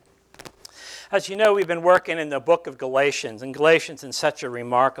As you know, we've been working in the book of Galatians, and Galatians is such a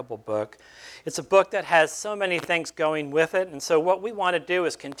remarkable book. It's a book that has so many things going with it, and so what we want to do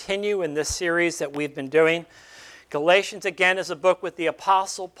is continue in this series that we've been doing. Galatians, again, is a book with the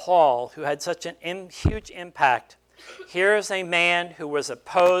Apostle Paul, who had such a huge impact. Here is a man who was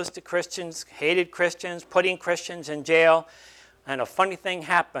opposed to Christians, hated Christians, putting Christians in jail, and a funny thing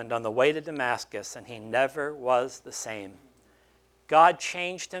happened on the way to Damascus, and he never was the same. God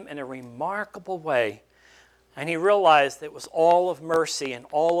changed him in a remarkable way, and he realized it was all of mercy and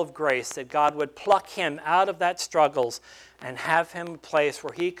all of grace that God would pluck him out of that struggles and have him a place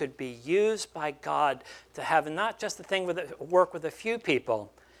where he could be used by God to have not just the thing work with a few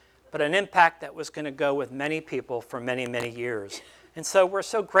people, but an impact that was going to go with many people for many, many years. And so we're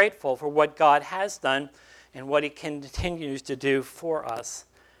so grateful for what God has done and what he continues to do for us.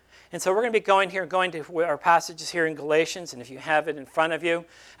 And so we're going to be going to our passages here in Galatians, and if you have it in front of you,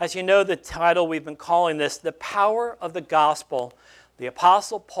 as you know, the title we've been calling this, The Power of the Gospel, the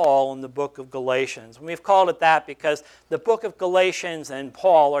Apostle Paul in the book of Galatians. And we've called it that because the book of Galatians and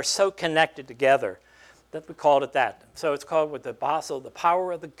Paul are so connected together that we called it that. So it's called with the Apostle, The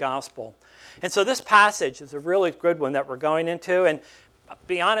Power of the Gospel. And so this passage is a really good one that we're going into, and to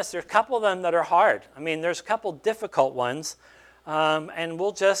be honest, there's a couple of them that are hard. I mean, there's a couple difficult ones, and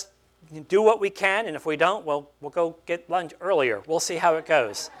we'll just do what we can, and if we don't, we'll go get lunch earlier. We'll see how it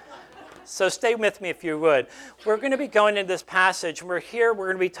goes. So stay with me if you would. We're going to be going into this passage, and we're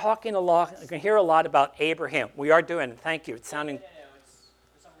going to be talking a lot, we're going to hear a lot about Abraham. We are doing it. Thank you. It's sounding... For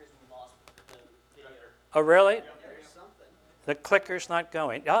some reason we lost the video. Oh, really? The clicker's not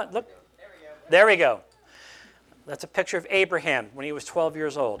going. Oh, look. There we go. That's a picture of Abraham when he was 12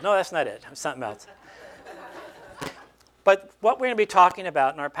 years old. No, that's not it. It's something else. But what we're going to be talking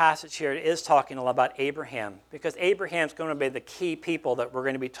about in our passage here is talking a lot about Abraham, because Abraham's going to be the key people that we're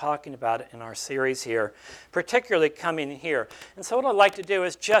going to be talking about in our series here, particularly coming here. And so what I'd like to do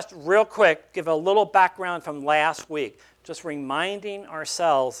is just real quick give a little background from last week, just reminding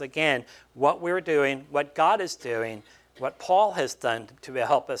ourselves again what we're doing, what God is doing, what Paul has done to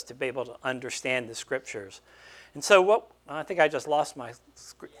help us to be able to understand the Scriptures. And so I think I just lost my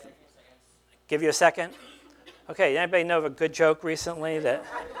script. Give you a second? Okay, anybody know of a good joke recently that...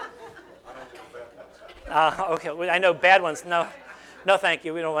 okay, I know bad ones. No, thank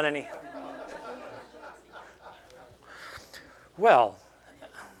you. We don't want any. Well,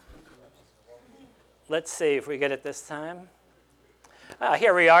 let's see if we get it this time.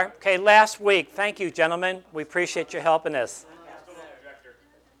 Here we are. Okay, last week. Thank you, gentlemen. We appreciate you helping us.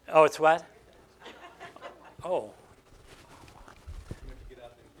 Oh, it's what? Oh.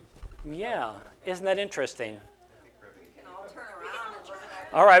 Yeah, isn't that interesting?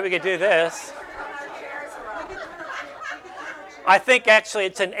 All right, we could do this. I think actually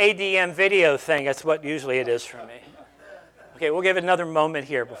it's an ADM video thing. That's what usually it is for me. Okay, we'll give it another moment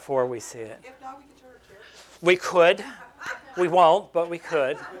here before we see it. If not, we can turn a chair. We could. We won't, but we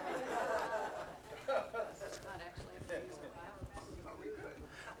could.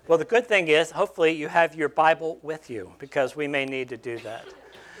 Well, the good thing is, hopefully you have your Bible with you, because we may need to do that.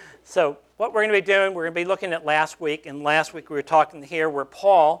 So what we're going to be doing, we're going to be looking at last week, and last week we were talking here where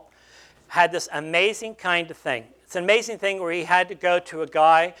Paul had this amazing kind of thing. It's an amazing thing where he had to go to a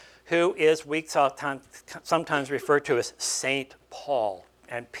guy who is, we sometimes refer to as Saint Paul.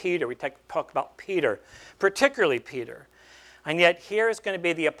 And Peter, we talk about Peter, particularly Peter. And yet here is going to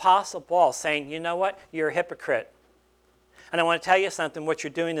be the Apostle Paul saying, you know what, you're a hypocrite. And I want to tell you something, what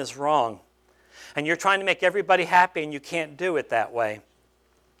you're doing is wrong. And you're trying to make everybody happy, and you can't do it that way.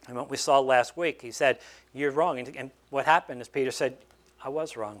 And what we saw last week, he said, you're wrong. And what happened is Peter said, I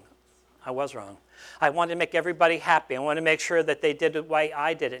was wrong. I was wrong. I wanted to make everybody happy. I wanted to make sure that they did it the way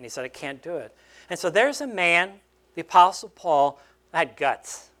I did it. And he said, I can't do it. And so there's a man, the Apostle Paul, that had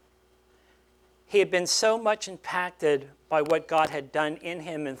guts. He had been so much impacted by what God had done in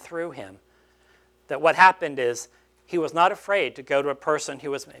him and through him that what happened is he was not afraid to go to a person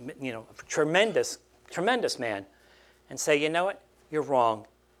who was, a tremendous, tremendous man and say, you know what, you're wrong.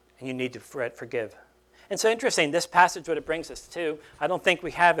 And you need to forgive. And so interesting, this passage, what it brings us to, I don't think we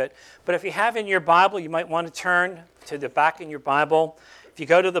have it, but if you have in your Bible, you might want to turn to the back in your Bible. If you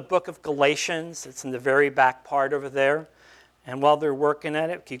go to the book of Galatians, it's in the very back part over there. And while they're working at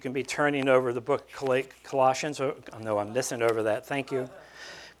it, you can be turning over the book of Colossians. Oh, no, I'm missing over that. Thank you.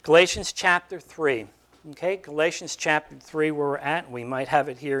 Galatians chapter 3. Okay, Galatians chapter 3 where we're at. We might have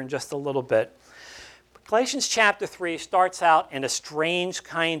it here in just a little bit. Galatians chapter 3 starts out in a strange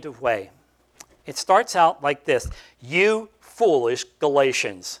kind of way. It starts out like this, you foolish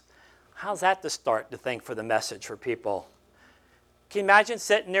Galatians. How's that to start to think for the message for people? Can you imagine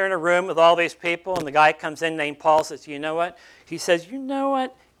sitting there in a room with all these people and the guy comes in named Paul, says, you know what? He says, you know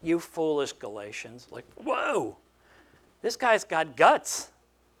what? You foolish Galatians. Like, whoa, this guy's got guts.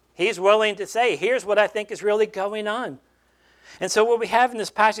 He's willing to say, here's what I think is really going on. And so what we have in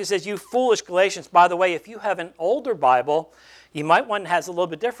this passage says, you foolish Galatians. By the way, if you have an older Bible, you might one that has a little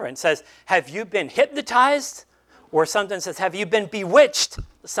bit different. It says, have you been hypnotized? Or sometimes it says, have you been bewitched?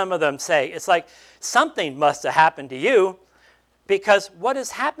 Some of them say. It's like something must have happened to you, because what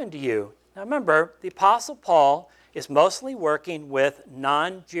has happened to you? Now remember, the Apostle Paul is mostly working with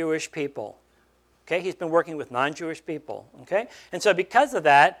non-Jewish people. Okay, he's been working with non-Jewish people. Okay, and so because of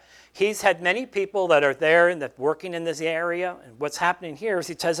that, he's had many people that are there and that working in this area. And what's happening here is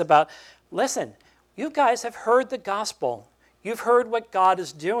he says about, listen, you guys have heard the gospel. You've heard what God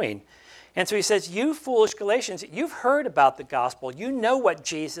is doing. And so he says, you foolish Galatians, you've heard about the gospel. You know what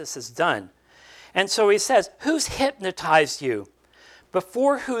Jesus has done. And so he says, who's hypnotized you?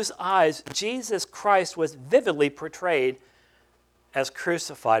 Before whose eyes Jesus Christ was vividly portrayed as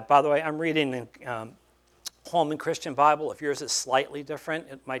crucified. By the way, I'm reading in Holman Christian Bible. If yours is slightly different,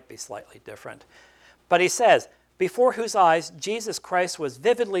 it might be slightly different. But he says, before whose eyes Jesus Christ was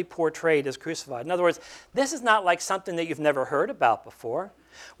vividly portrayed as crucified. In other words, this is not like something that you've never heard about before.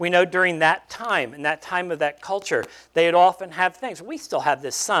 We know during that time, in that time of that culture, they'd often have things. We still have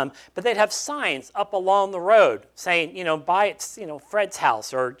this some, but they'd have signs up along the road saying, buy at, Fred's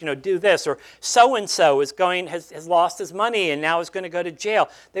house, or, do this, or so-and-so has lost his money and now is going to go to jail.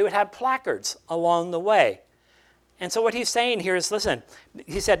 They would have placards along the way. And so what he's saying here is, listen,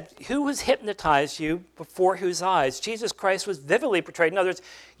 he said, who has hypnotized you before whose eyes Jesus Christ was vividly portrayed? In other words,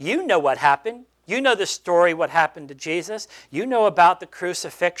 you know what happened. You know the story, what happened to Jesus. You know about the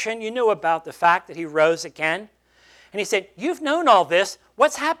crucifixion. You know about the fact that he rose again. And he said, you've known all this.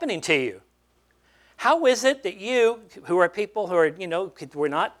 What's happening to you? How is it that you, who are people who are, were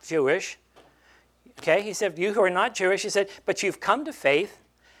not Jewish, okay, he said, you who are not Jewish, he said, but you've come to faith.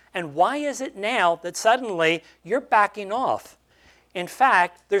 And why is it now that suddenly you're backing off? In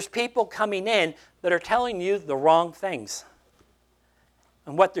fact, there's people coming in that are telling you the wrong things.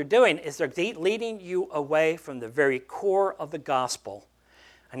 And what they're doing is they're leading you away from the very core of the gospel.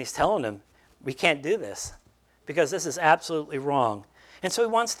 And he's telling them, we can't do this because this is absolutely wrong. And so he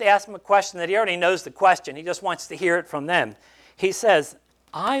wants to ask them a question that he already knows the question. He just wants to hear it from them. He says,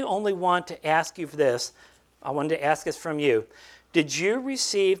 I only want to ask you for this. I wanted to ask this from you. Did you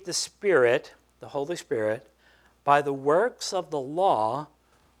receive the Spirit, the Holy Spirit, by the works of the law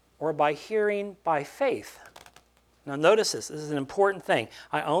or by hearing by faith? Now notice this. This is an important thing.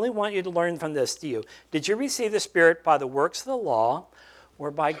 I only want you to learn from this to you. Did you receive the Spirit by the works of the law or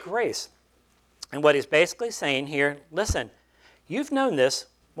by grace? And what he's basically saying here, listen, you've known this.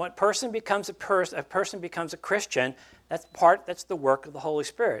 When a person becomes a Christian, that's the work of the Holy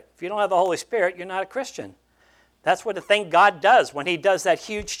Spirit. If you don't have the Holy Spirit, you're not a Christian. That's what the thing God does when he does that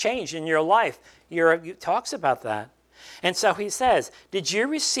huge change in your life. He talks about that. And so he says, did you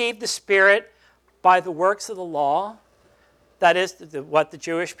receive the Spirit by the works of the law? That is what the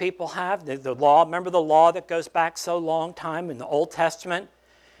Jewish people have, the law. Remember the law that goes back so long time in the Old Testament?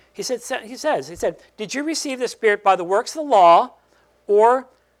 He said, did you receive the Spirit by the works of the law or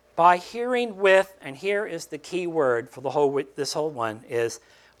by hearing with, and here is the key word for this whole one, is,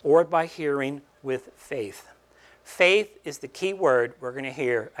 or by hearing with faith. Faith is the key word we're going to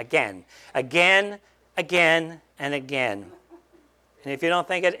hear again, and again. And if you don't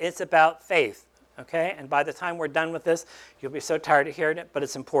think it's about faith. Okay, and by the time we're done with this, you'll be so tired of hearing it, but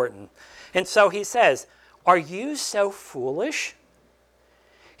it's important. And so he says, are you so foolish?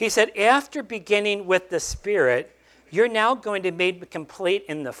 He said, after beginning with the Spirit, you're now going to be made complete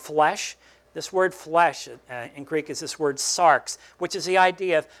in the flesh. This word flesh in Greek is this word sarx, which is the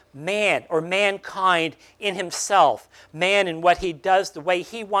idea of man or mankind in himself. Man in what he does, the way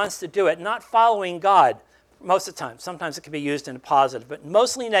he wants to do it, not following God. Most of the time. Sometimes it can be used in a positive, but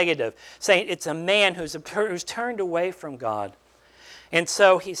mostly negative, saying it's a man who's turned away from God. And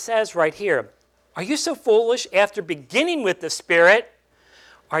so he says right here, are you so foolish after beginning with the Spirit?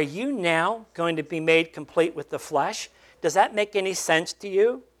 Are you now going to be made complete with the flesh? Does that make any sense to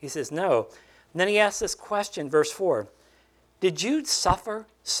you? He says, no. And then he asks this question, verse 4. Did you suffer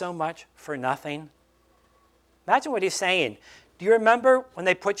so much for nothing? Imagine what he's saying. Do you remember when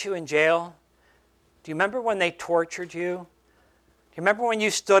they put you in jail? Do you remember when they tortured you? Do you remember when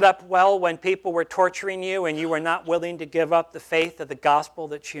you stood up well when people were torturing you and you were not willing to give up the faith of the gospel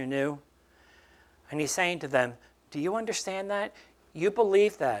that you knew? And he's saying to them, do you understand that? You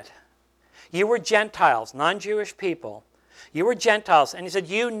believe that. You were Gentiles, non-Jewish people. You were Gentiles. And he said,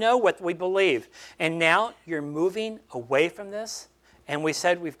 you know what we believe. And now you're moving away from this. And we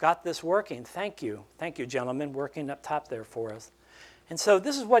said, we've got this working. Thank you. Thank you, gentlemen, working up top there for us. And so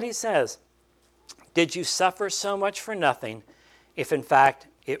this is what he says. Did you suffer so much for nothing, if in fact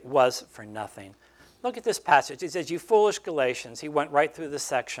it was for nothing? Look at this passage. He says, you foolish Galatians. He went right through this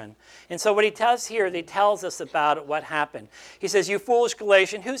section. And so what he tells here, he tells us about what happened. He says, you foolish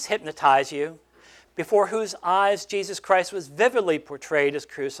Galatian, who's hypnotized you? Before whose eyes Jesus Christ was vividly portrayed as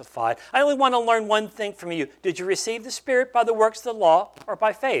crucified. I only want to learn one thing from you. Did you receive the Spirit by the works of the law or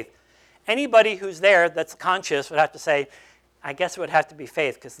by faith? Anybody who's there that's conscious would have to say, I guess it would have to be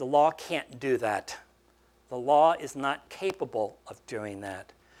faith, because the law can't do that. The law is not capable of doing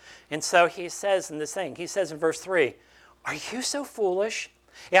that. And so he says in this thing, he says in verse 3, are you so foolish?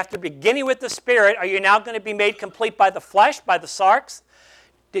 After beginning with the Spirit, are you now going to be made complete by the flesh, by the sarx?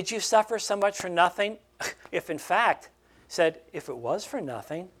 Did you suffer so much for nothing? If in fact, said, if it was for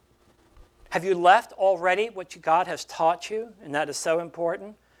nothing, have you left already what God has taught you? And that is so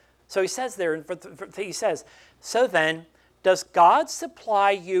important. So he says there, he says, so then, does God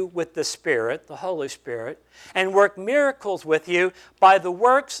supply you with the Spirit, the Holy Spirit, and work miracles with you by the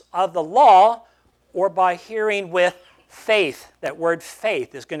works of the law or by hearing with faith? That word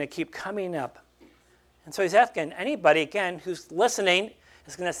faith is going to keep coming up. And so he's asking anybody, again, who's listening,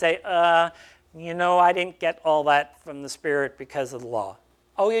 is going to say, I didn't get all that from the Spirit because of the law.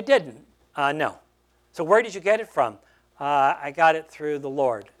 Oh, you didn't? No. So where did you get it from? I got it through the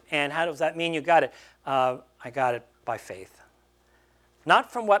Lord. And how does that mean you got it? I got it by faith.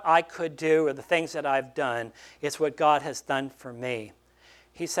 Not from what I could do or the things that I've done. It's what God has done for me.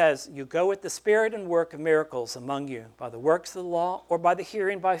 He says, you go with the Spirit and work of miracles among you by the works of the law or by the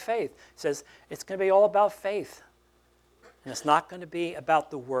hearing by faith. He says, it's going to be all about faith. And it's not going to be about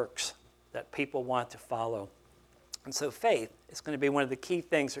the works that people want to follow. And so faith is going to be one of the key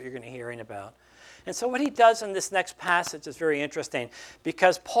things that you're going to be hearing about. And so what he does in this next passage is very interesting,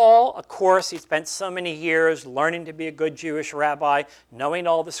 because Paul, of course, he spent so many years learning to be a good Jewish rabbi, knowing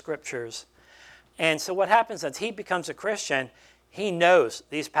all the scriptures. And so what happens as he becomes a Christian, he knows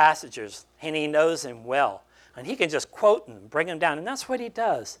these passages, and he knows them well. And he can just quote them, bring them down, and that's what he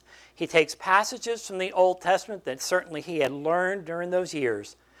does. He takes passages from the Old Testament that certainly he had learned during those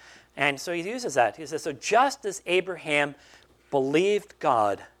years, and so he uses that. He says, so just as Abraham believed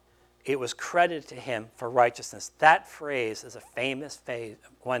God, it was credited to him for righteousness. That phrase is a famous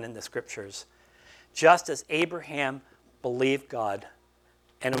one in the scriptures. Just as Abraham believed God,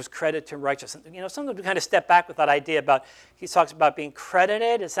 and it was credited to righteousness. Sometimes we kind of step back with that idea about, he talks about being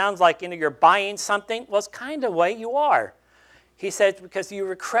credited. It sounds like, you're buying something. Well, it's kind of the way you are. He said, because you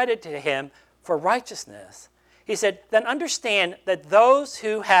were credited to him for righteousness. He said, then understand that those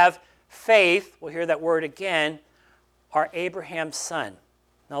who have faith, we'll hear that word again, are Abraham's son.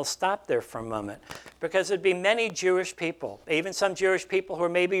 Now, I'll stop there for a moment, because there'd be many Jewish people, even some Jewish people who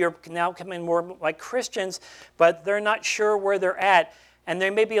maybe are now coming more like Christians, but they're not sure where they're at, and they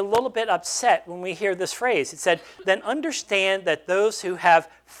may be a little bit upset when we hear this phrase. It said, then understand that those who have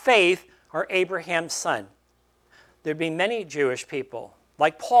faith are Abraham's son. There'd be many Jewish people,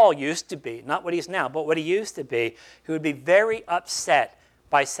 like Paul used to be, not what he's now, but what he used to be, who would be very upset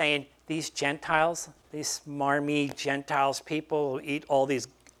by saying, these Gentiles, these smarmy Gentiles people who eat all these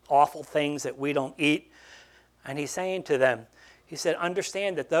awful things that we don't eat. And he's saying to them, he said,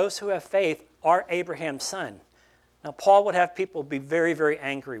 understand that those who have faith are Abraham's son. Now, Paul would have people be very, very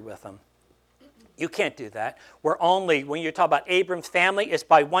angry with him. You can't do that. We're only, when you talk about Abram's family, it's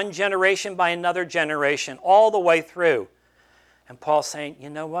by one generation, by another generation, all the way through. And Paul's saying, you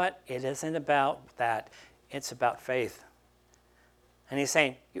know what? It isn't about that. It's about faith. And he's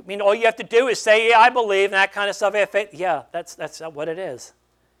saying, you mean all you have to do is say, yeah, I believe, and that kind of stuff. I have faith. Yeah, that's what it is.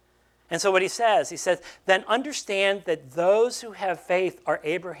 And so what he says, then understand that those who have faith are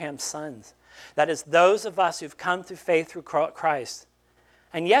Abraham's sons. That is, those of us who've come through faith through Christ.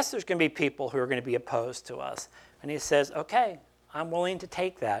 And yes, there's going to be people who are going to be opposed to us. And he says, okay, I'm willing to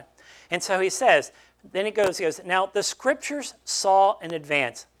take that. And so he says, then he goes, now the scriptures saw in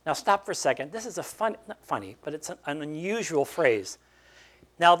advance. Now stop for a second. This is not funny, but it's an unusual phrase.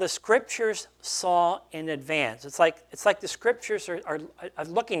 Now the scriptures saw in advance. It's like the scriptures are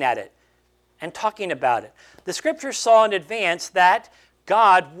looking at it and talking about it. The scriptures saw in advance that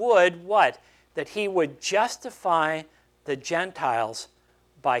God would what? That he would justify the Gentiles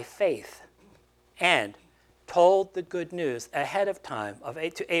by faith, and told the good news ahead of time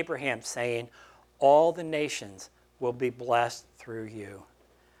to Abraham, saying, all the nations will be blessed through you.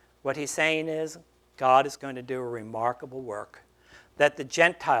 What he's saying is, God is going to do a remarkable work. That the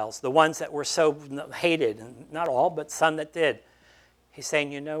Gentiles, the ones that were so hated, and not all, but some that did, he's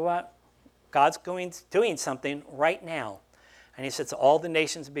saying, you know what? God's doing something right now. And he says, all the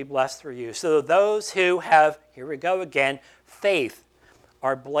nations will be blessed through you. So those who have, here we go again, faith,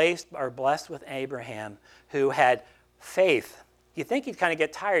 are blessed with Abraham, who had faith. You think he'd kind of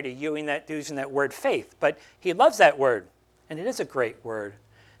get tired of using that word faith, but he loves that word, and it is a great word.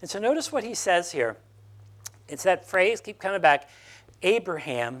 And so notice what he says here. It's that phrase, keep coming back,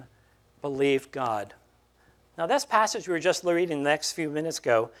 Abraham believed God. Now this passage we were just reading the next few minutes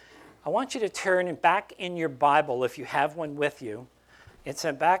ago, I want you to turn back in your Bible, if you have one with you. It's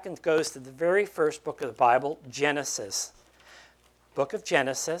back and goes to the very first book of the Bible, Genesis. Book of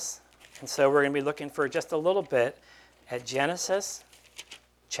Genesis. And so we're going to be looking for just a little bit at Genesis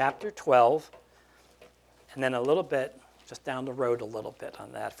chapter 12, and then a little bit just down the road a little bit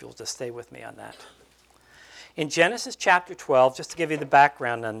on that, if you'll just stay with me on that. In Genesis chapter 12, just to give you the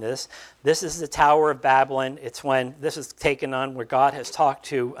background on this is the Tower of Babylon. It's when this is taken on where God has talked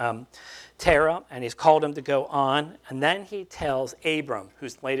to Terah, and he's called him to go on. And then he tells Abram,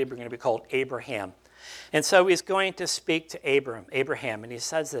 who's later going to be called Abraham. And so he's going to speak to Abraham, and he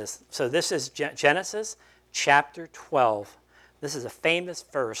says this. So this is Genesis chapter 12. This is a famous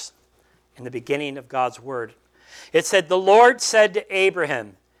verse in the beginning of God's word. It said, the Lord said to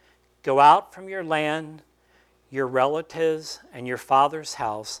Abraham, go out from your land, your relatives, and your father's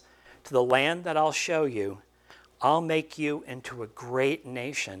house to the land that I'll show you. I'll make you into a great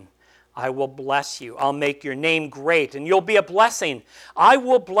nation. I will bless you. I'll make your name great, and you'll be a blessing. I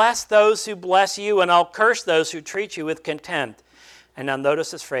will bless those who bless you, and I'll curse those who treat you with contempt. And now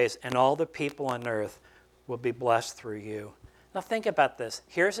notice this phrase, and all the people on earth will be blessed through you. Now think about this.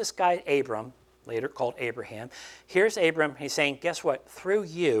 Here's this guy Abram, later called Abraham. Here's Abram. He's saying, guess what? Through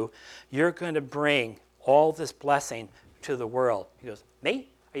you, you're going to bring all this blessing to the world. He goes, me?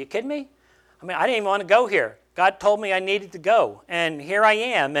 Are you kidding me? I mean, I didn't even want to go here. God told me I needed to go, and here I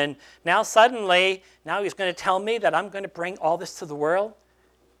am. And now suddenly, now he's going to tell me that I'm going to bring all this to the world?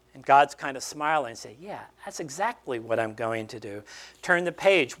 And God's kind of smiling and say, yeah, that's exactly what I'm going to do. Turn the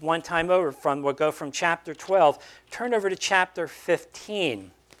page one time over we'll go from chapter 12. Turn over to chapter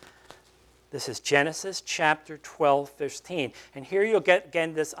 15. This is Genesis chapter 12, 15. And here you'll get,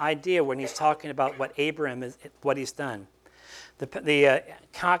 again, this idea when he's talking about what Abraham is, what he's done. The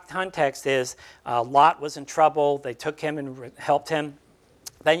context is Lot was in trouble. They took him and helped him.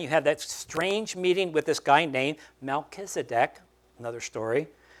 Then you have that strange meeting with this guy named Melchizedek, another story.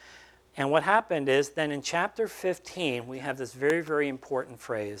 And what happened is then in chapter 15, we have this very, very important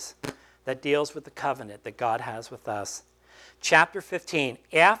phrase that deals with the covenant that God has with us. Chapter 15,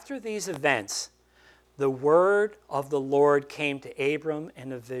 after these events, the word of the Lord came to Abram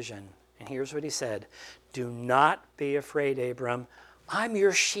in a vision. And here's what he said. Do not be afraid, Abram. I'm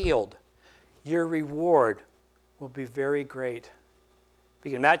your shield. Your reward will be very great.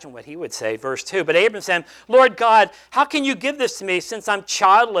 You can imagine what he would say, verse 2. But Abram said, Lord God, how can you give this to me since I'm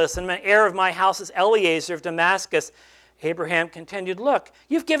childless and the heir of my house is Eliezer of Damascus? Abraham continued, look,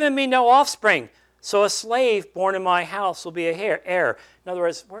 you've given me no offspring. So a slave born in my house will be a heir. In other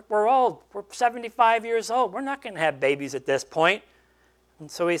words, we're old. We're 75 years old. We're not going to have babies at this point. And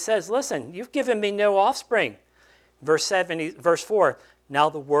so he says, listen, you've given me no offspring. Verse 4, now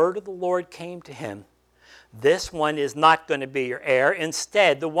the word of the Lord came to him. This one is not going to be your heir.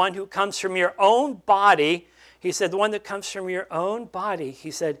 Instead, the one who comes from your own body, he said, the one that comes from your own body,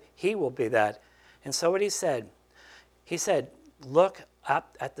 he said, he will be that. And so what he said, look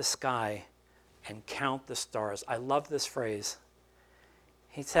up at the sky and count the stars. I love this phrase.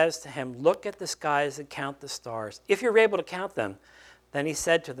 He says to him, look at the skies and count the stars. If you're able to count them, then he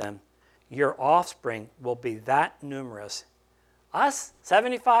said to them, your offspring will be that numerous. Us,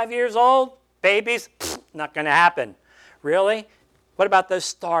 75 years old, babies, not going to happen. Really? What about those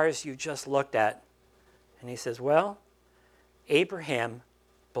stars you just looked at? And he says, well, Abraham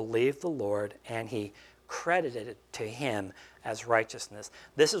believed the Lord and he credited it to him as righteousness.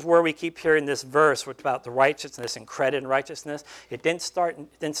 This is where we keep hearing this verse about the righteousness and credit and righteousness. It didn't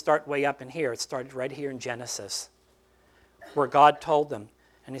start way up in here. It started right here in Genesis, where God told them.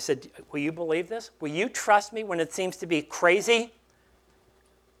 And he said, will you believe this? Will you trust me when it seems to be crazy?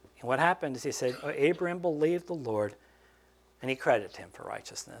 And what happened is he said, Abraham believed the Lord, and he credited him for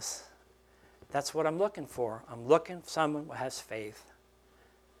righteousness. That's what I'm looking for. I'm looking for someone who has faith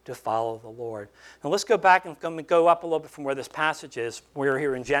to follow the Lord. Now let's go back and go up a little bit from where this passage is. We're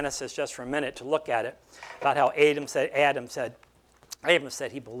here in Genesis just for a minute to look at it, about how Abram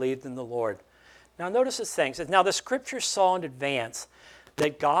said he believed in the Lord. Now notice this thing. It says, now the scriptures saw in advance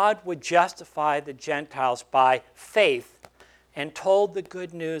that God would justify the Gentiles by faith and told the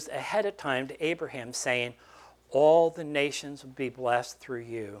good news ahead of time to Abraham, saying, all the nations will be blessed through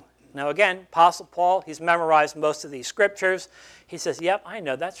you. Now again, Apostle Paul, he's memorized most of these scriptures. He says, yep, I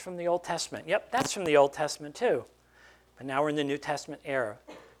know, that's from the Old Testament. Yep, that's from the Old Testament too. But now we're in the New Testament era.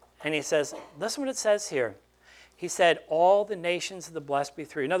 And he says, listen what it says here. He said, all the nations of the blessed be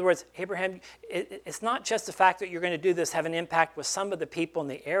through. In other words, Abraham, it's not just the fact that you're going to do this, have an impact with some of the people in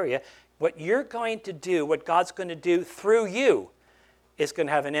the area. What you're going to do, what God's going to do through you, is going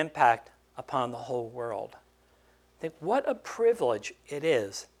to have an impact upon the whole world. Think what a privilege it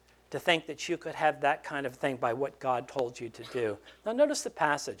is to think that you could have that kind of thing by what God told you to do. Now notice the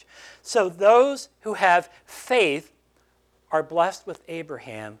passage. So those who have faith are blessed with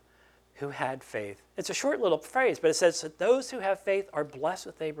Abraham, who had faith. It's a short little phrase, but it says that those who have faith are blessed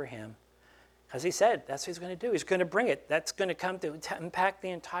with Abraham. Because he said that's what he's going to do. He's going to bring it. That's going to come to impact the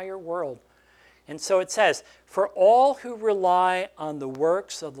entire world. And so it says, for all who rely on the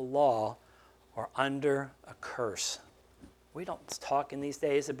works of the law are under a curse. We don't talk in these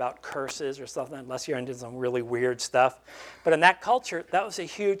days about curses or something unless you're into some really weird stuff. But in that culture, that was a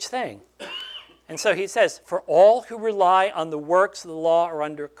huge thing. And so he says, for all who rely on the works of the law are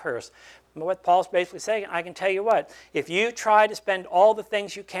under a curse. And what Paul's basically saying, I can tell you what, if you try to spend all the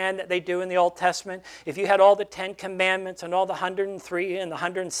things you can that they do in the Old Testament, if you had all the 10 commandments and all the 103 and the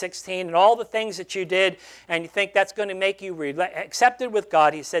 116 and all the things that you did, and you think that's going to make you accepted with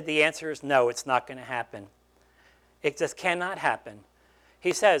God, he said the answer is no, it's not going to happen. It just cannot happen.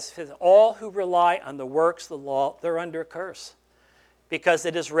 He says, all who rely on the works of the law, they're under a curse. Because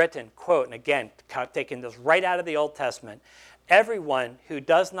it is written, quote, and again, taking this right out of the Old Testament, everyone who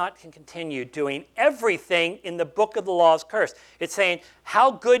does not continue doing everything in the book of the law is cursed. It's saying,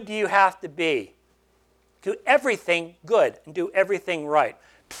 how good do you have to be? Do everything good and do everything right.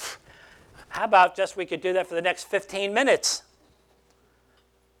 How about just we could do that for the next 15 minutes?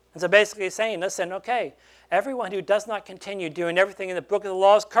 And so basically he's saying, listen, okay, everyone who does not continue doing everything in the book of the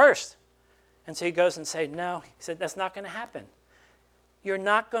law is cursed. And so he goes and says, no, he said, that's not going to happen. You're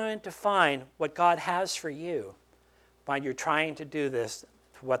not going to find what God has for you by you're trying to do this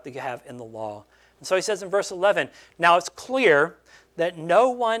to what you have in the law. And so he says in verse 11, now it's clear that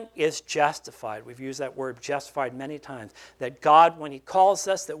no one is justified. We've used that word justified many times. That God, when he calls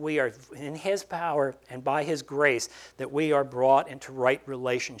us, that we are in his power and by his grace, that we are brought into right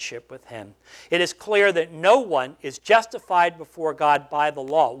relationship with him. It is clear that no one is justified before God by the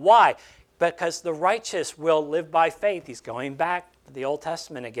law. Why? Because the righteous will live by faith. He's going back to the Old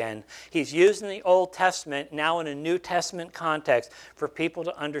Testament again. He's using the Old Testament now in a New Testament context for people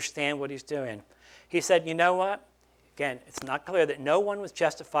to understand what he's doing. He said, you know what? Again, it's not clear that no one was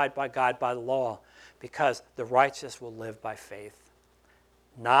justified by God by the law because the righteous will live by faith.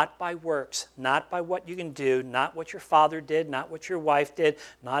 Not by works, not by what you can do, not what your father did, not what your wife did,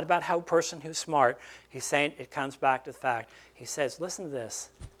 not about how a person who's smart. He's saying it comes back to the fact. He says, listen to this.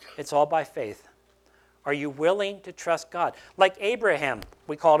 It's all by faith. Are you willing to trust God? Like Abraham.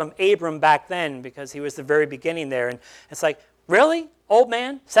 We called him Abram back then because he was the very beginning there. And it's like, really? Old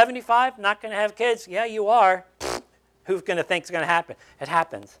man, 75, not going to have kids? Yeah, you are. Who's going to think it's going to happen? It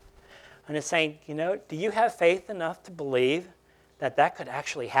happens. And it's saying, do you have faith enough to believe that that could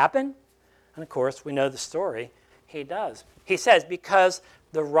actually happen? And of course, we know the story. He does. He says, because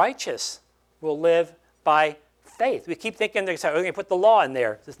the righteous will live by faith. We keep thinking they're going to put the law in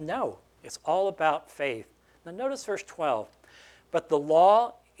there. He says, no, it's all about faith. Now notice verse 12. But the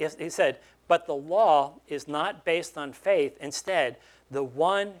law, he said, but the law is not based on faith. Instead, the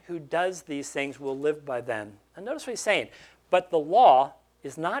one who does these things will live by them. And notice what he's saying. But the law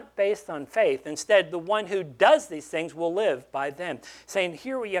is not based on faith. Instead, the one who does these things will live by them. Saying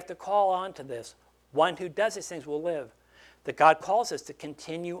here we have to call on to this. One who does these things will live. That God calls us to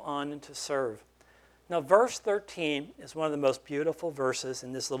continue on and to serve. Now, verse 13 is one of the most beautiful verses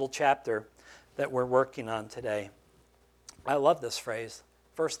in this little chapter that we're working on today. I love this phrase.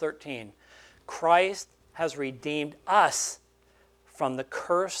 Verse 13. Christ has redeemed us from the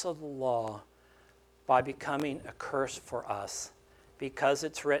curse of the law by becoming a curse for us. Because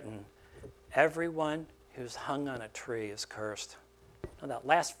it's written, everyone who's hung on a tree is cursed. Now that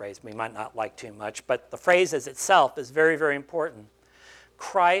last phrase we might not like too much, but the phrase as itself is very, very important.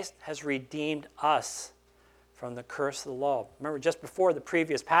 Christ has redeemed us from the curse of the law. Remember, just before the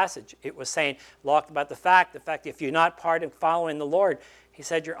previous passage, it was saying, talked about the fact if you're not part of following the Lord, he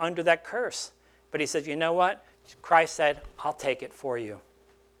said you're under that curse. But he said, you know what? Christ said, I'll take it for you.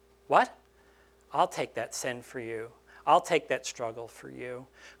 What? I'll take that sin for you. I'll take that struggle for you.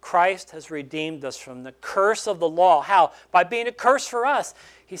 Christ has redeemed us from the curse of the law. How? By being a curse for us.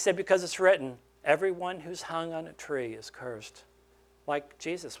 He said, because it's written, everyone who's hung on a tree is cursed, like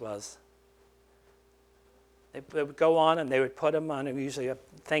Jesus was. They would go on and they would put them on usually a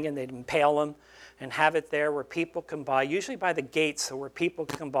thing, and they'd impale them and have it there where people come by, usually by the gates, so where people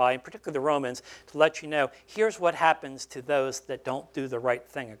can come by, and particularly the Romans, to let you know, here's what happens to those that don't do the right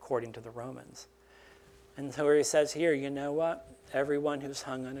thing according to the Romans. And so where he says here, you know what? Everyone who's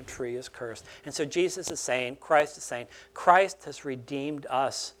hung on a tree is cursed. And so Jesus is saying, Christ is saying, Christ has redeemed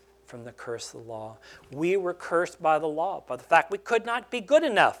us from the curse of the law. We were cursed by the law, by the fact we could not be good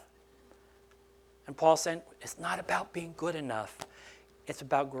enough. And Paul's saying, it's not about being good enough. It's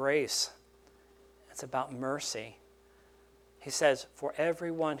about grace. It's about mercy. He says, for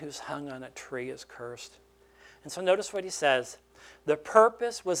everyone who's hung on a tree is cursed. And so notice what he says. The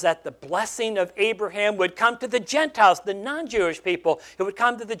purpose was that the blessing of Abraham would come to the Gentiles, the non-Jewish people. It would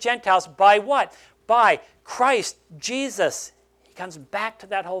come to the Gentiles by what? By Christ Jesus. He comes back to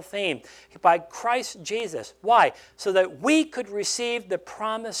that whole theme. By Christ Jesus. Why? So that we could receive the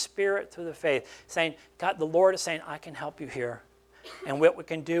promised Spirit through the faith. Saying, God, the Lord is saying, I can help you here. And what we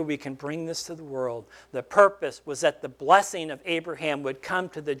can do, we can bring this to the world. The purpose was that the blessing of Abraham would come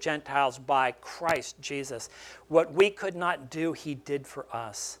to the Gentiles by Christ Jesus. What we could not do, he did for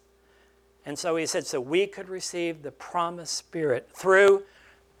us. And so he said, so we could receive the promised Spirit through,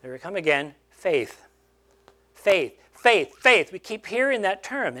 there we come again, faith. Faith. Faith, faith. We keep hearing that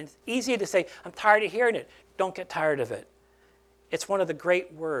term. And it's easy to say, I'm tired of hearing it. Don't get tired of it. It's one of the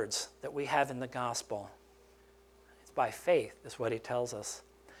great words that we have in the gospel. It's by faith, is what he tells us.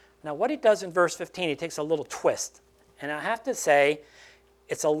 Now, what he does in verse 15, he takes a little twist. And I have to say,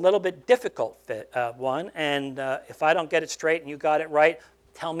 it's a little bit difficult one. And if I don't get it straight and you got it right,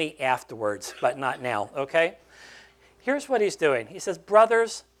 tell me afterwards, but not now, okay? Here's what he's doing. He says,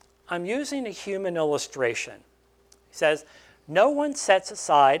 brothers, I'm using a human illustration. He says, no one sets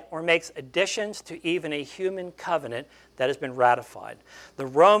aside or makes additions to even a human covenant that has been ratified. The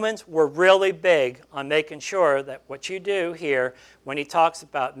Romans were really big on making sure that what you do here, when he talks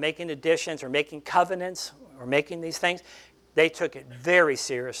about making additions or making covenants or making these things, they took it very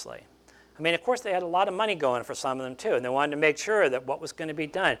seriously. I mean, of course, they had a lot of money going for some of them, too, and they wanted to make sure that what was going to be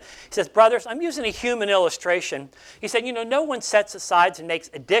done. He says, brothers, I'm using a human illustration. He said, no one sets aside and makes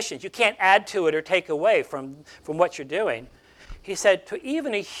additions. You can't add to it or take away from what you're doing. He said, to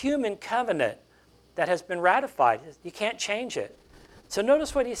even a human covenant that has been ratified, you can't change it. So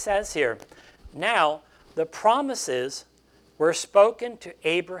notice what he says here. Now, the promises were spoken to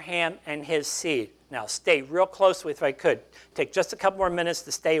Abraham and his seed. Now, stay real close with, if I could. Take just a couple more minutes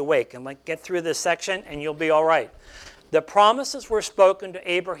to stay awake and get through this section, and you'll be all right. The promises were spoken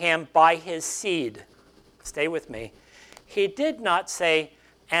to Abraham by his seed. Stay with me. He did not say,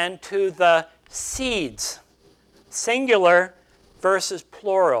 and to the seeds. Singular versus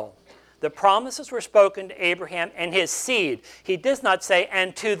plural. The promises were spoken to Abraham and his seed. He does not say,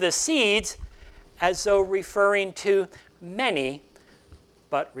 and to the seeds, as though referring to many,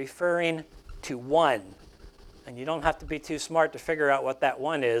 but referring to one. And you don't have to be too smart to figure out what that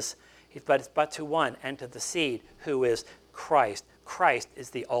one is, but it's but to one, and to the seed, who is Christ. Christ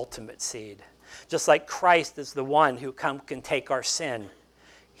is the ultimate seed. Just like Christ is the one who can take our sin,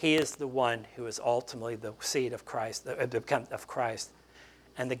 he is the one who is ultimately the seed of Christ,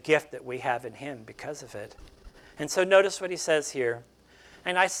 and the gift that we have in him because of it. And so notice what he says here.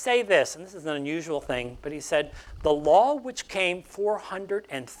 And I say this, and this is an unusual thing, but he said, the law which came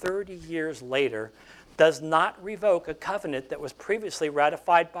 430 years later does not revoke a covenant that was previously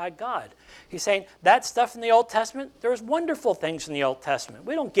ratified by God. He's saying that stuff in the Old Testament, there's wonderful things in the Old Testament.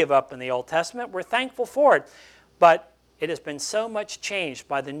 We don't give up in the Old Testament. We're thankful for it. But it has been so much changed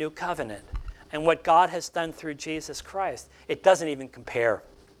by the new covenant and what God has done through Jesus Christ. It doesn't even compare.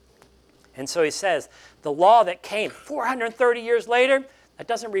 And so he says, the law that came 430 years later, that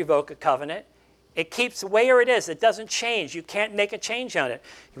doesn't revoke a covenant. It keeps where it is. It doesn't change. You can't make a change on it.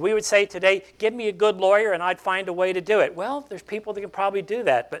 We would say today, give me a good lawyer and I'd find a way to do it. Well, there's people that can probably do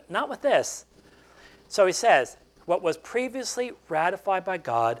that, but not with this. So he says, what was previously ratified by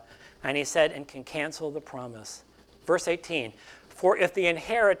God, and he said, and can cancel the promise. Verse 18, for if the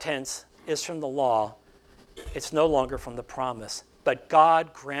inheritance is from the law, it's no longer from the promise. But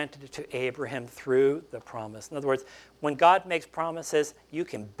God granted it to Abraham through the promise. In other words, when God makes promises, you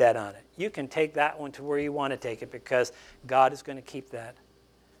can bet on it. You can take that one to where you want to take it because God is going to keep that.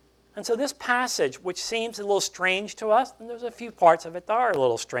 And so this passage, which seems a little strange to us, and there's a few parts of it that are a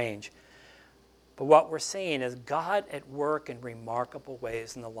little strange, but what we're seeing is God at work in remarkable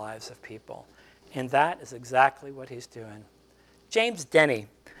ways in the lives of people. And that is exactly what he's doing. James Denney,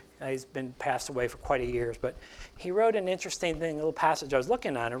 he's been passed away for quite a years, but he wrote an interesting thing, a little passage I was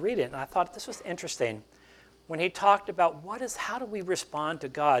looking at and reading, and I thought this was interesting. when he talked about how do we respond to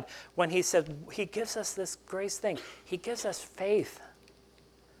God, when he said he gives us this grace thing. He gives us faith.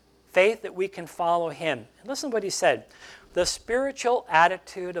 Faith that we can follow him. And listen to what he said. The spiritual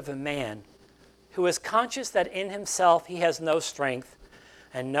attitude of a man who is conscious that in himself he has no strength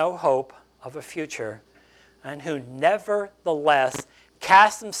and no hope of a future, and who nevertheless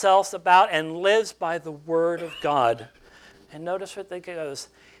casts himself about and lives by the word of God. And notice what it goes,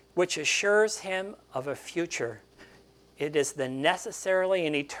 which assures him of a future. It is the necessarily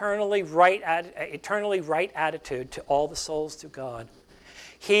and eternally right attitude to all the souls to God.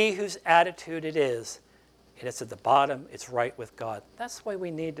 He whose attitude it is at the bottom, it's right with God. That's the way we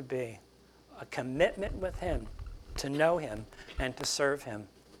need to be. A commitment with him, to know him, and to serve him.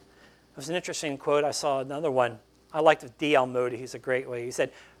 It was an interesting quote. I saw another one. I liked D.L. Moody. He's a great way. He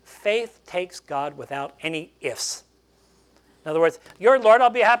said, faith takes God without any ifs. In other words, your Lord,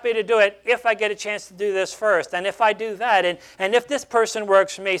 I'll be happy to do it if I get a chance to do this first. And if I do that, and if this person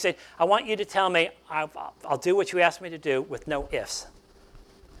works for me, he said, I want you to tell me, I'll do what you ask me to do with no ifs.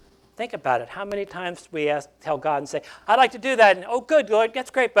 Think about it. How many times do we tell God and say, I'd like to do that. And, oh, good, Lord, that's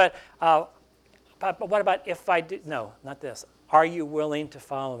great. But what about if I do? No, not this. Are you willing to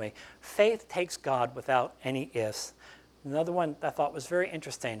follow me? Faith takes God without any ifs. Another one I thought was very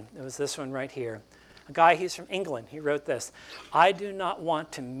interesting. It was this one right here. A guy, he's from England. He wrote this. I do not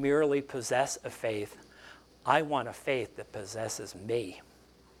want to merely possess a faith. I want a faith that possesses me.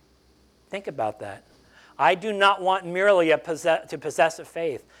 Think about that. I do not want merely to possess a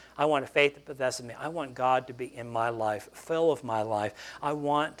faith. I want a faith that possesses me. I want God to be in my life, full of my life. I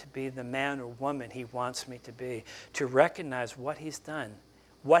want to be the man or woman he wants me to be, to recognize what he's done,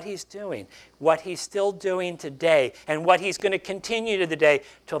 what he's doing, what he's still doing today, and what he's going to continue to today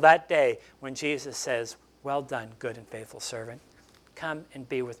till that day when Jesus says, well done, good and faithful servant. Come and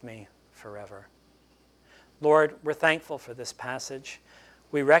be with me forever. Lord, we're thankful for this passage.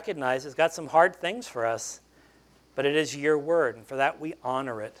 We recognize it's got some hard things for us, but it is your word, and for that we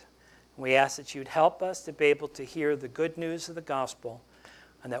honor it. We ask that you'd help us to be able to hear the good news of the gospel,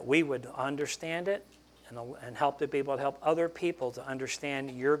 and that we would understand it and help to be able to help other people to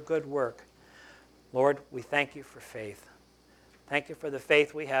understand your good work. Lord, we thank you for faith. Thank you for the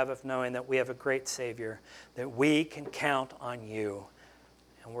faith we have of knowing that we have a great Savior, that we can count on you.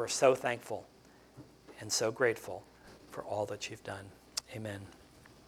 And we're so thankful and so grateful for all that you've done. Amen.